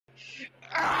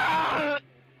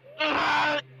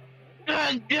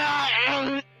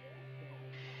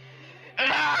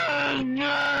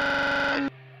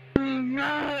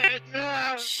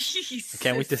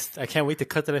Jesus. I can't wait to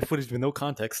cut that footage with no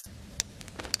context.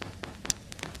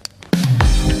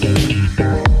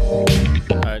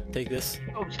 Alright, take this.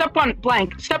 Oh, step 1,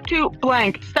 blank. Step 2,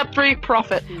 blank. Step 3,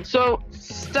 profit. So,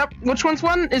 which one's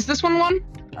one? Is this one?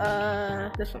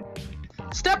 This one.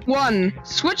 Step 1,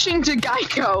 switching to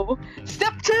Geico.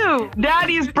 Step 2,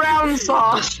 Daddy's brown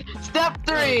sauce. Step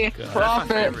 3,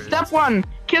 profit. Step 1,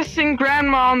 kissing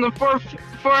grandma on the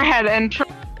forehead and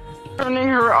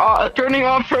turning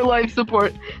off her life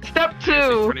support. Step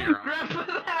 2,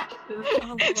 grandpa's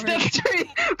ashes. Step 3,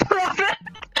 profit.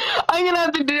 I'm gonna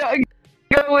have to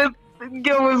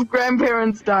go with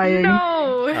grandparents dying.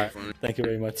 No. Alright, thank you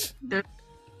very much. The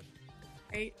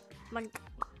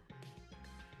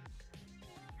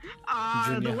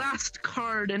last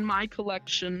card in my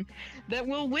collection that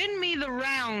will win me the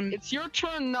round. It's your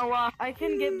turn, Noah. I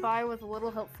can get by with a little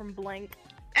help from blank.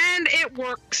 And it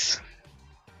works.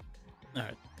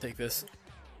 Alright, take this.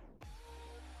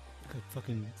 Got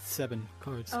fucking 7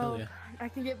 cards, Oh, hell yeah. I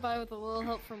can get by with a little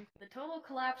help from the total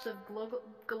collapse of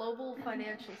global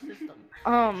financial system.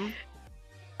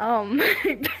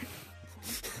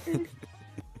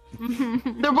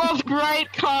 They're both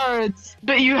great cards,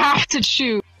 but you have to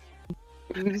choose.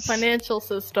 Financial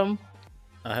system.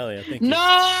 Oh, hell yeah, thank you.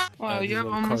 No! Wow, these you have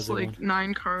little almost cards I like want.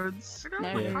 9 cards. I I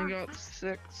got only one. got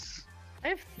 6. I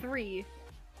have 3.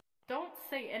 Don't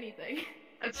say anything.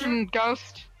 It's from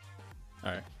Ghost.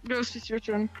 Alright. Ghost, it's your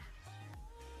turn.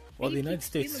 While the United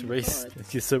States raced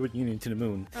the Soviet Union to the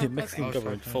moon, the Mexican Oh,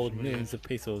 government fuck, followed yeah. millions of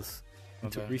pesos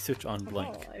into research on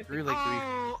blank. Really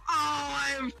I've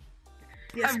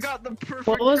got the perfect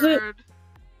What was it? card.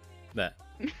 That.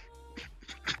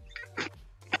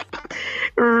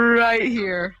 Right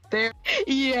here. There.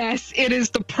 Yes, it is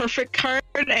the perfect card,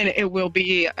 and it will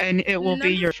be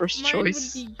your first Mine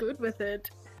choice. would be good with it.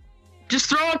 Just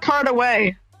throw a card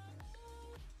away.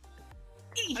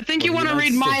 I think you Well, want to the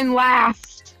read United mine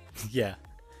last. Yeah.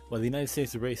 While the United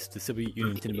States raced the Soviet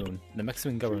Union to the moon, the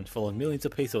Mexican government followed millions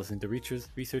of pesos into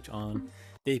research on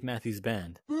Dave Matthews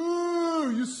Band.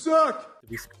 Boo! You suck!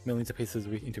 Millions of pesos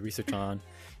into research on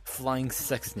flying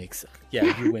sex snakes.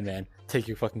 Yeah, you win, man. Take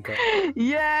your fucking card.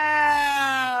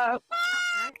 Yeah.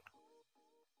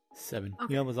 7.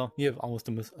 Okay. You have almost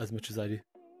as much as I do.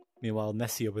 Meanwhile,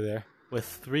 Nessy over there with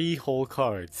 3 whole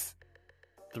cards.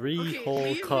 3 whole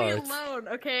leave cards. me alone,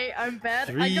 okay? I'm bad.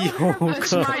 3 I don't whole have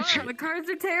cards. much cards. The cards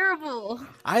are terrible.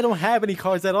 I don't have any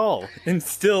cards at all, and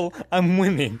still I'm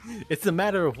winning. It's a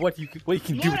matter of what you can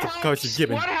do with the cards you're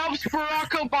given. What helps Barack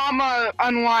Obama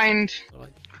unwind?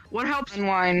 What helps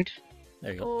unwind?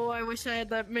 There you go. Oh, I wish I had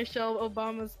that Michelle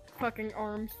Obama's fucking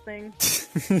arms thing.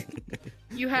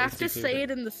 You have to say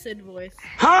it in the Sid voice.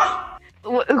 Huh?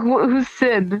 Who's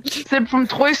Sid? Sid from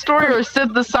Toy Story or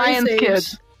Sid the Science Ice Kid?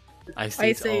 Age. Ice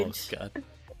Age. Oh, God.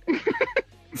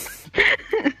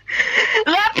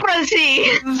 Leprosy!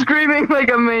 Screaming like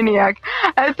a maniac.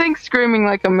 I think screaming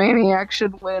like a maniac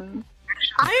should win.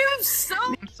 I am so.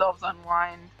 Themselves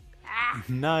unwind.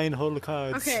 9 whole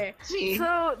cards. Okay, See?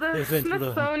 so the Event for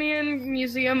the- Smithsonian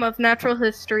Museum of Natural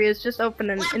History has just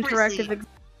opened an Leprosy. interactive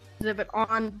exhibit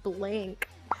on blank.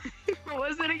 What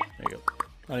was it again? There you go.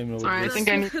 I don't even know Sorry, what I it is. think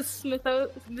I need-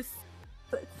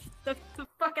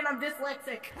 I'm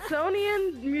dyslexic.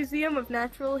 Smithsonian Museum of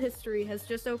Natural History has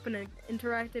just opened an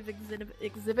interactive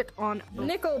exhibit on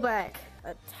Nickelback,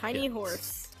 a tiny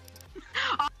horse.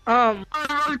 Oh,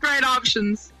 those great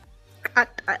options.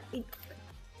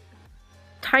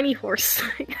 Tiny horse.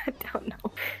 I don't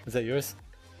know. Is that yours?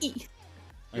 E.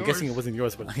 I'm Yours. guessing it wasn't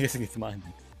yours, but I'm guessing it's mine.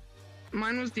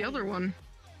 Mine was the other one.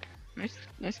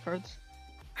 Nice cards.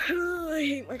 I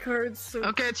hate my cards so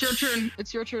Okay, it's your turn.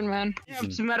 It's your turn, man. I have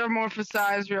to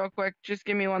metamorphosize real quick. Just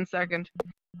give me 1 second.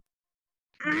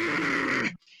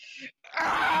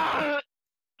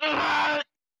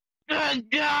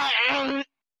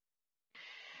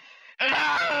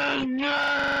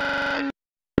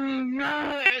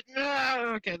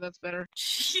 Okay, that's better.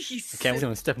 Jeez. Okay, I'm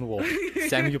gonna step in the wall.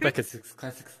 Samuel Beckett's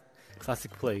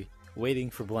classic play, Waiting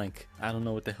for Blank. I don't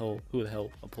know what the hell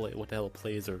a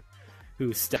play is, or who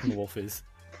Steppenwolf is.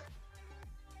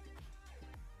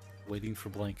 Waiting for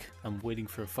blank. I'm waiting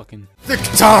for a fucking Thick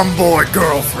tomboy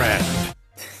girlfriend!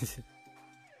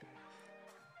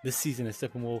 this season of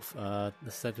Steppenwolf.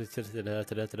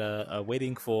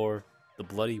 Waiting for the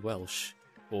Bloody Welsh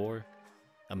or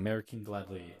American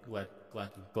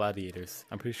Gladiators.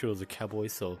 I'm pretty sure those are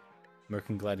cowboys, so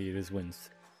American Gladiators wins.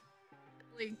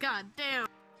 God damn.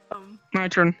 My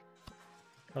turn.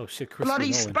 Oh shit, Christopher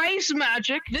Bloody Nolan. Space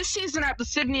Magic. This season at the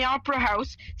Sydney Opera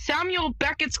House, Samuel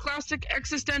Beckett's classic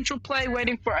existential play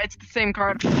Waiting for... It's the same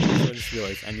card. I just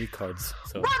realized I need cards,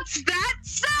 so... What's that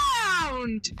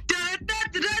sound? Da, da,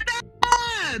 da, da,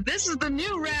 da. This is the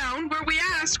new round where we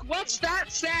ask, what's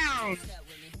that sound?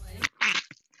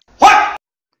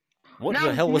 What Now,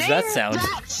 the hell was that name sound?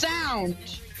 that sound.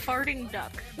 Farting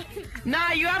duck.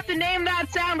 Nah, you have to name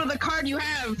that sound with the card you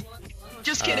have.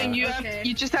 Just kidding. Okay.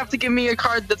 You just have to give me a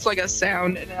card that's like a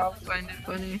sound, and I'll find it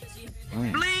funny.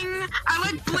 Bling. I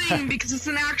like bling because it's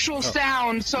an actual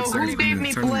sound. So who gave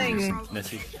me bling?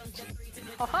 Nessy.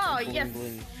 Oh yes.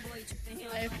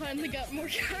 I finally got more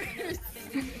cards.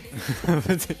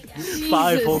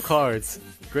 5 whole cards.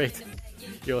 Great.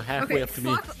 You're halfway Okay, up to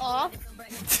me. fuck off.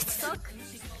 Suck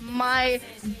my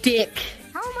dick.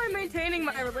 How am I maintaining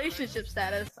my relationship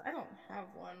status? I don't have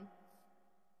one.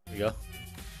 There you go.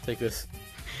 Take this.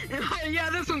 Yeah,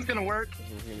 this one's gonna work,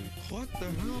 What the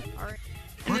hell? Alright.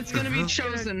 and it's gonna be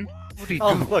chosen. What are you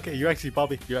Oh, doing? look, you're actually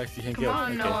Bobby. You're actually Hank Come Hill.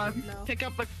 on, Okay. Noah. No. Pick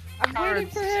up the I'm waiting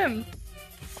cards. for him.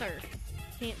 Sir,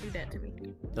 can't do that to me.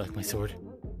 You like my sword?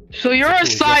 So you're a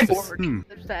Sexual justice.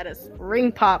 cyborg. Status.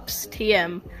 Ring pops.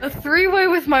 TM. A 3-way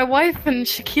with my wife and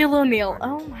Shaquille O'Neal.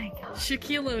 Oh my god.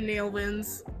 Shaquille O'Neal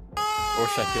wins. Or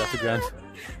should I get off the ground?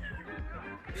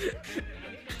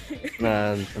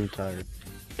 Man, I'm tired.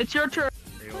 It's your turn.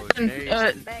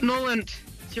 Nolan,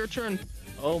 it's your turn.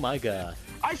 Oh my god.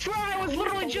 I swear I was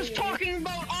literally just talking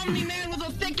about Omni-Man with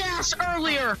a thick ass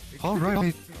earlier!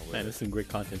 Alright. Man, this is some great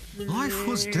content. Life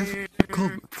was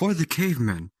difficult for the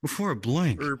cavemen before a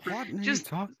blank. Just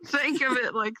think of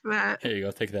it like that. Here you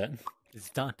go, take that. It's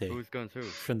Dante Who's going through?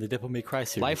 from the Devil May Cry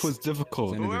series. Life was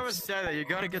difficult. Whoever said that, you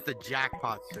gotta get the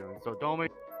jackpot soon. So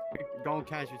don't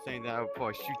catch you saying that before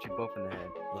I shoot you both in the head.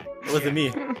 Like, It wasn't me.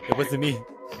 It wasn't me.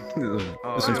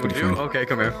 oh, This one's pretty funny. Okay,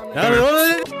 come here. No, no,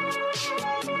 no, no.